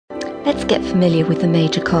Let's get familiar with the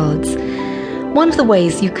major cards. One of the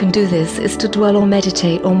ways you can do this is to dwell or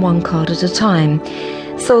meditate on one card at a time.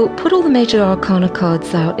 So put all the major arcana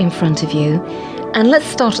cards out in front of you, and let's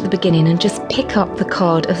start at the beginning and just pick up the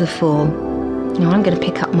card of the Fool. Now I'm going to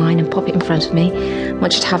pick up mine and pop it in front of me. I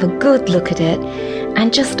want you to have a good look at it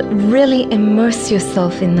and just really immerse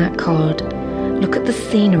yourself in that card. Look at the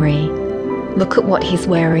scenery. Look at what he's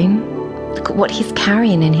wearing. Look at what he's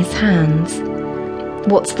carrying in his hands.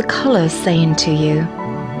 What's the colour saying to you?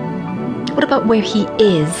 What about where he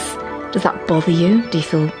is? Does that bother you? Do you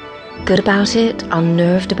feel good about it?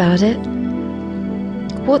 Unnerved about it?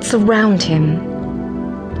 What's around him?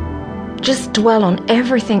 Just dwell on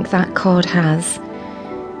everything that card has.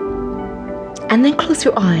 And then close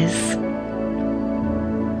your eyes.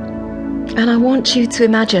 And I want you to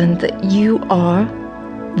imagine that you are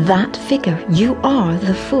that figure. You are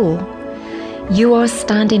the Fool. You are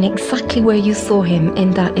standing exactly where you saw him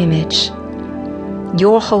in that image.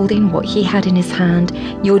 You're holding what he had in his hand.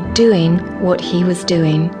 You're doing what he was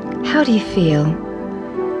doing. How do you feel?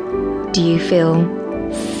 Do you feel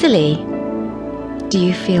silly? Do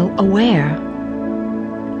you feel aware?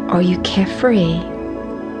 Are you carefree?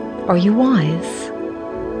 Are you wise?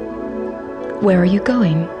 Where are you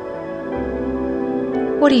going?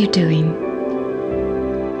 What are you doing?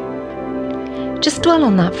 Just dwell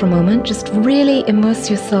on that for a moment. Just really immerse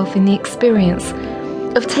yourself in the experience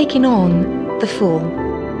of taking on the Fool.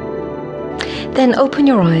 Then open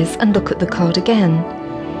your eyes and look at the card again.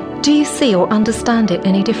 Do you see or understand it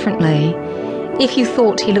any differently? If you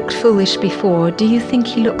thought he looked foolish before, do you think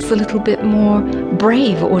he looks a little bit more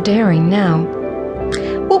brave or daring now?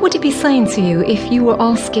 What would it be saying to you if you were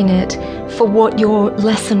asking it for what your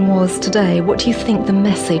lesson was today? What do you think the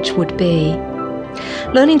message would be?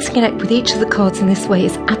 Learning to connect with each of the cards in this way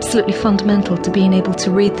is absolutely fundamental to being able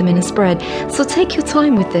to read them in a spread. So take your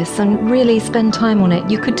time with this and really spend time on it.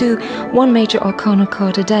 You could do one major arcana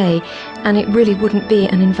card a day and it really wouldn't be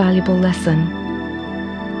an invaluable lesson.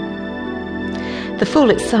 The Fool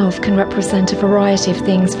itself can represent a variety of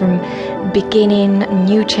things, from beginning,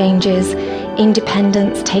 new changes,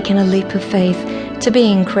 independence, taking a leap of faith, to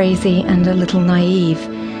being crazy and a little naive.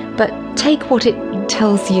 But take what it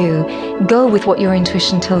tells you, go with what your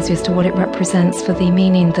intuition tells you as to what it represents for the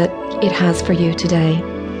meaning that it has for you today.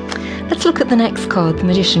 Let's look at the next card, the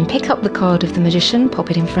Magician. Pick up the card of the Magician,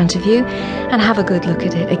 pop it in front of you, and have a good look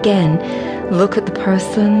at it. Again, look at the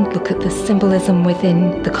person, look at the symbolism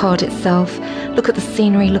within the card itself, look at the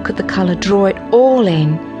scenery, look at the colour, draw it all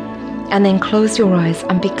in, and then close your eyes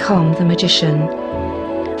and become the Magician.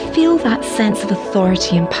 Feel that sense of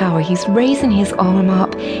authority and power. He's raising his arm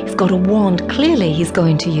up, he's got a wand, clearly he's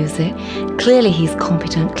going to use it, clearly he's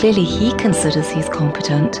competent, clearly he considers he's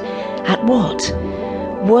competent. At what?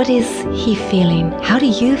 What is he feeling? How do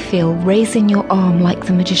you feel raising your arm like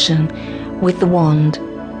the Magician with the wand?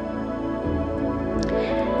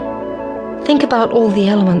 Think about all the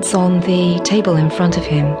elements on the table in front of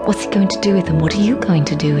him. What's he going to do with them? What are you going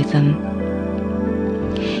to do with them?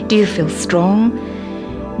 Do you feel strong?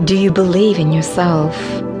 Do you believe in yourself?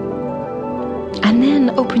 And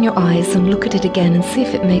then open your eyes and look at it again and see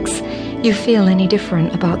if it makes you feel any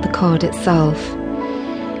different about the card itself.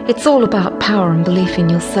 It's all about power and belief in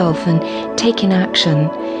yourself and taking action.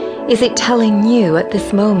 Is it telling you at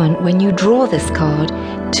this moment when you draw this card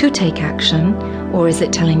to take action, or is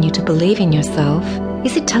it telling you to believe in yourself?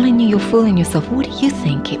 Is it telling you you're fooling yourself? What do you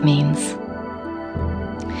think it means?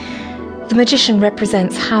 The Magician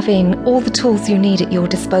represents having all the tools you need at your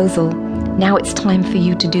disposal. Now it's time for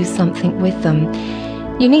you to do something with them.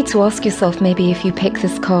 You need to ask yourself, maybe if you pick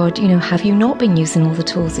this card, have you not been using all the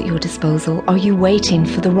tools at your disposal? Are you waiting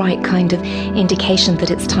for the right kind of indication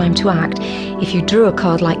that it's time to act? If you drew a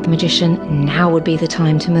card like the Magician, now would be the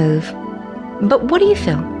time to move. But what do you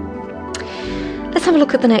feel? Let's have a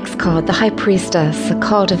look at the next card, the High Priestess, a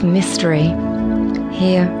card of mystery.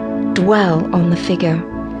 Here, dwell on the figure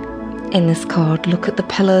in this card. Look at the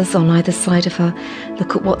pillars on either side of her.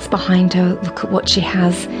 Look at what's behind her. Look at what she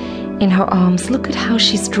has in her arms. Look at how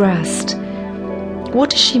she's dressed. What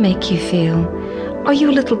does she make you feel? Are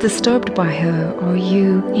you a little disturbed by her? Are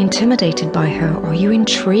you intimidated by her? Are you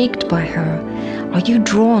intrigued by her? Are you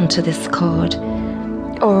drawn to this card?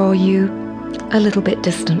 Or are you a little bit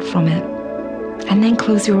distant from it? And then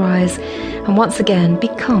close your eyes and once again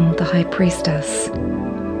become the High Priestess.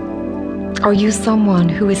 Are you someone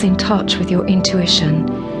who is in touch with your intuition,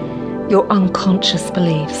 your unconscious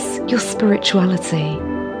beliefs, your spirituality?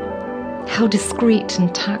 How discreet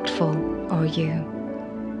and tactful are you?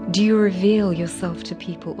 Do you reveal yourself to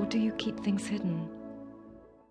people, or do you keep things hidden?